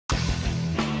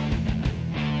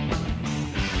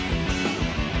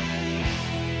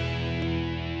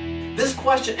This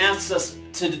question asks us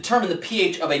to determine the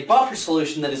pH of a buffer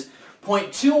solution that is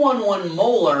 0.211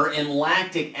 molar in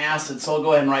lactic acid. So I'll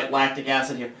go ahead and write lactic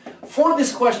acid here. For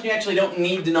this question, you actually don't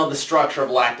need to know the structure of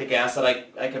lactic acid.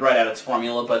 I could write out its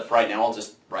formula, but for right now I'll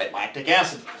just write lactic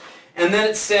acid. And then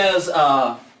it says,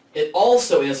 it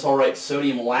also is, so I'll write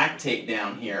sodium lactate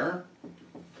down here.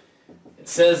 It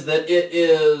says that it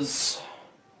is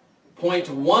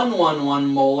 0.111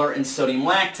 molar in sodium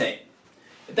lactate.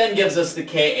 It then gives us the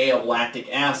Ka of lactic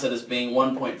acid as being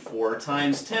 1.4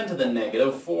 times 10 to the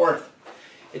negative fourth.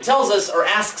 It tells us, or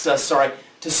asks us, sorry,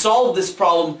 to solve this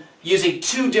problem using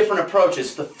two different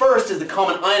approaches. The first is the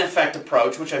common ion effect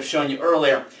approach, which I've shown you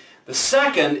earlier. The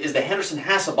second is the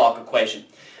Henderson-Hasselbalch equation.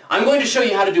 I'm going to show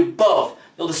you how to do both.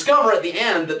 You'll discover at the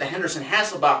end that the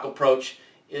Henderson-Hasselbalch approach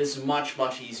is much,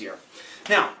 much easier.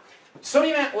 Now,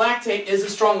 sodium lactate is a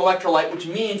strong electrolyte, which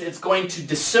means it's going to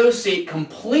dissociate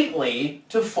completely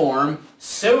to form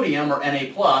sodium, or Na+,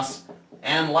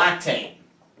 and lactate.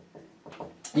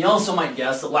 You also might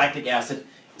guess that lactic acid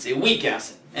is a weak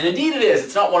acid. And indeed it is.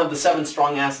 It's not one of the 7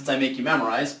 strong acids I make you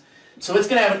memorize. So it's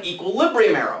going to have an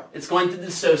equilibrium arrow. It's going to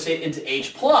dissociate into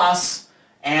H+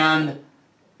 and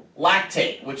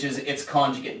lactate, which is its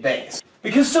conjugate base.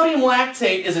 Because sodium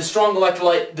lactate is a strong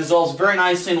electrolyte, it dissolves very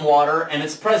nicely in water, and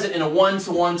it's present in a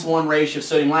 1:1:1 ratio of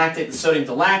sodium lactate to sodium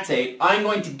to lactate, I'm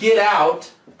going to get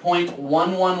out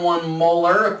 0.111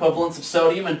 molar equivalents of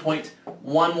sodium and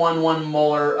 0.111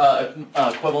 molar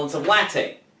equivalents of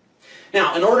lactate.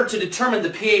 Now, in order to determine the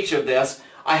pH of this,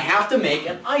 I have to make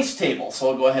an ice table.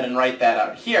 So I'll go ahead and write that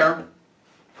out here.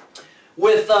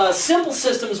 With simple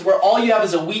systems where all you have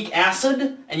is a weak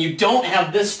acid, and you don't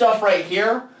have this stuff right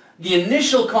here, the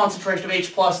initial concentration of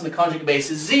H+ in the conjugate base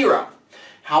is 0.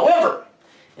 However,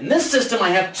 in this system I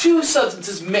have two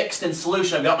substances mixed in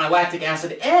solution. I've got my lactic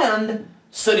acid and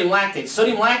sodium lactate.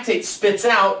 Sodium lactate spits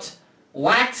out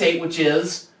lactate, which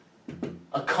is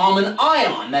a common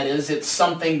ion. That is, it's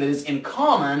something that is in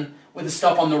common with the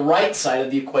stuff on the right side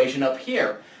of the equation up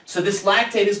here. So this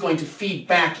lactate is going to feed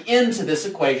back into this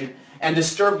equation and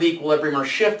disturb the equilibrium or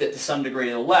shift it to some degree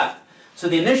to the left. So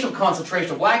the initial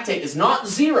concentration of lactate is not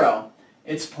 0,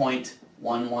 it's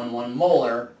 0.111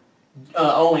 molar,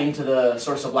 owing to the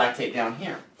source of lactate down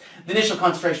here. The initial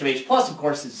concentration of H+, of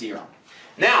course, is 0.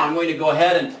 Now I'm going to go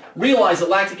ahead and realize that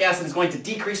lactic acid is going to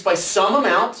decrease by some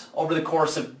amount over the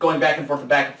course of going back and forth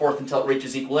until it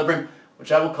reaches equilibrium,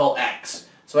 which I will call X.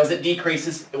 So as it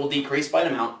decreases, it will decrease by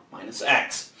an amount minus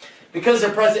X. Because they're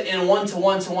present in a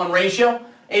 1:1:1 ratio,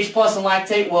 H+ and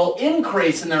lactate will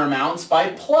increase in their amounts by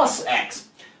plus X.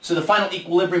 So the final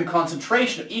equilibrium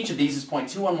concentration of each of these is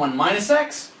 0.211 minus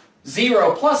X,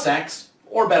 0 plus X,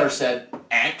 or better said,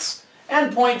 X,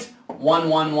 and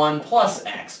 0.111 plus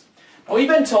X. Now we've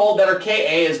been told that our Ka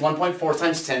is 1.4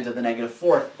 times 10 to the negative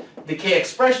fourth. The K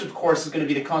expression, of course, is going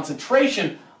to be the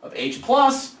concentration of H+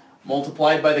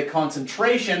 multiplied by the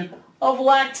concentration of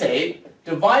lactate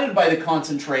divided by the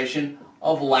concentration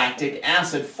of lactic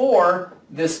acid for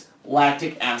this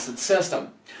lactic acid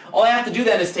system. All I have to do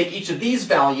then is take each of these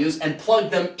values and plug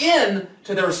them in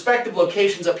to their respective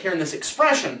locations up here in this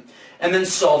expression, and then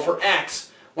solve for X.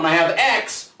 When I have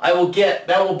X, that will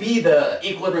be the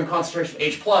equilibrium concentration of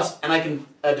H+, and I can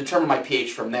determine my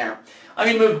pH from there. I'm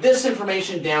going to move this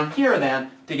information down here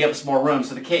then to give us more room.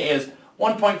 So the Ka is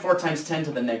 1.4 times 10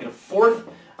 to the negative fourth,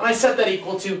 and I set that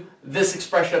equal to this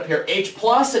expression up here. H+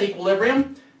 at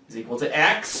equilibrium is equal to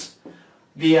X.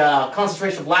 The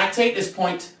concentration of lactate is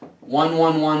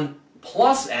 0.111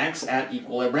 plus X at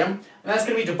equilibrium, and that's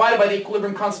going to be divided by the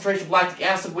equilibrium concentration of lactic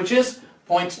acid, which is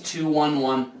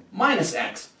 0.211 minus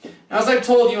X. Now, as I've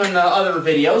told you in other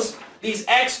videos, these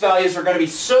X values are going to be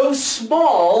so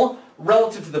small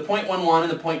relative to the 0.11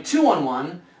 and the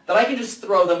 0.211 that I can just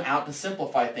throw them out to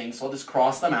simplify things. So I'll just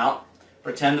cross them out,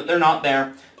 pretend that they're not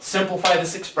there, simplify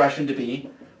this expression to be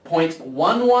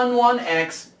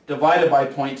 0.111X divided by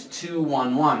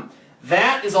 0.211.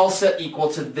 That is all set equal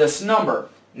to this number.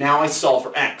 Now I solve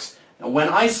for X. Now when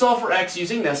I solve for X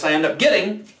using this, I end up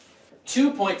getting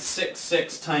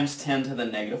 2.66 times 10 to the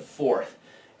negative fourth.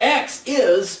 X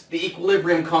is the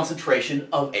equilibrium concentration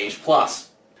of H+.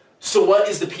 So what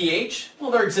is the pH?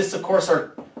 Well, there exists, of course,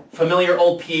 our familiar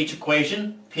old pH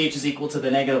equation. pH is equal to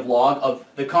the negative log of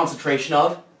the concentration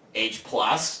of H+.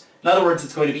 In other words,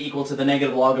 it's going to be equal to the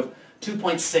negative log of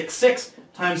 2.66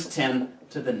 times 10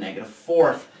 to the negative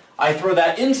fourth. I throw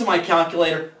that into my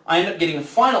calculator. I end up getting a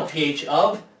final pH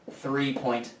of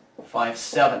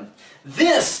 3.57.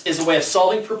 This is a way of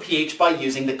solving for pH by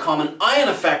using the common ion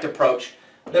effect approach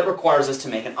that requires us to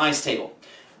make an ice table.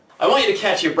 I want you to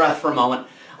catch your breath for a moment.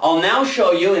 I'll now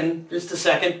show you in just a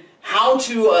second how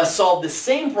to solve the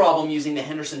same problem using the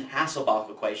Henderson-Hasselbalch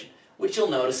equation, which you'll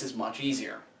notice is much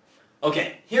easier.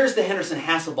 Okay, here's the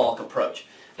Henderson-Hasselbalch approach.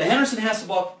 The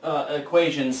Henderson-Hasselbalch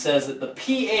equation says that the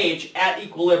pH at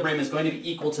equilibrium is going to be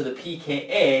equal to the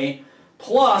pKa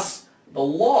plus the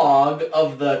log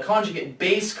of the conjugate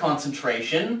base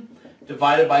concentration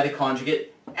divided by the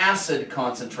conjugate acid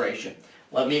concentration.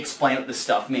 Let me explain what this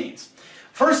stuff means.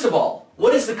 First of all,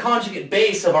 what is the conjugate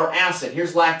base of our acid?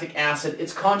 Here's lactic acid.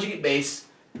 Its conjugate base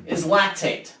is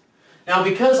lactate. Now,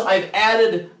 because I've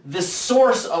added this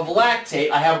source of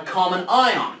lactate, I have a common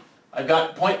ion. I've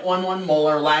got 0.11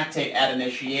 molar lactate at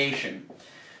initiation.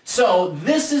 So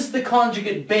this is the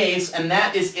conjugate base, and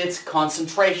that is its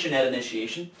concentration at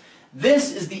initiation.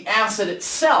 This is the acid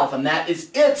itself, and that is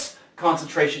its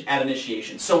concentration at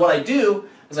initiation. So what I do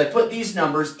is I put these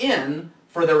numbers in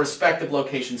for their respective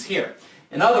locations here.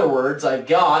 In other words, I've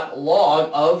got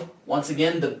log of, once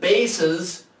again, the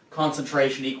base's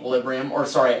concentration equilibrium, or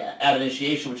sorry, at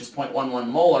initiation, which is 0.11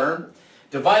 molar,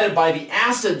 divided by the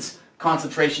acid's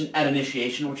concentration at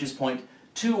initiation, which is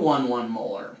 0.211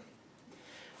 molar.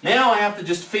 Now I have to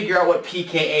just figure out what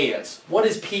pKa is. What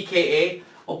is pKa?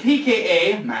 Well,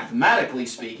 pKa, mathematically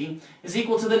speaking, is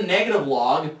equal to the negative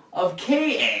log of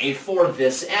Ka for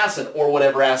this acid, or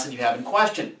whatever acid you have in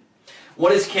question.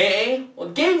 What is Ka? Well,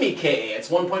 it gave me Ka. It's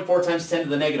 1.4 times 10 to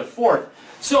the negative fourth.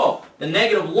 So, the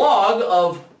negative log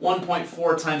of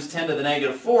 1.4 times 10 to the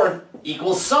negative fourth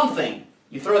equals something.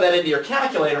 You throw that into your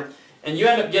calculator, and you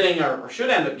end up getting, or should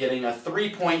end up getting, a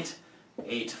 3.85.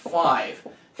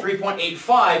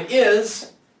 3.85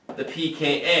 is the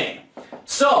pKa.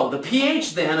 So, the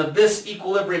pH then of this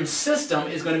equilibrium system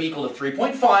is going to be equal to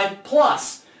 3.5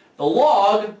 plus the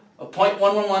log of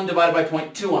 0.111 divided by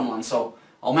 0.211. So,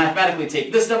 I'll mathematically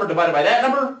take this number divided by that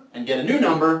number and get a new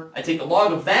number. I take the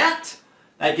log of that.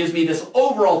 That gives me this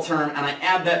overall term, and I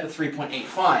add that to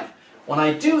 3.85. When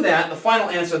I do that, the final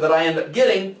answer that I end up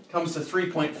getting comes to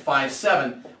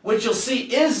 3.57, which you'll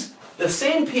see is the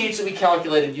same pH that we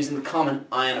calculated using the common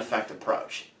ion effect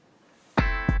approach.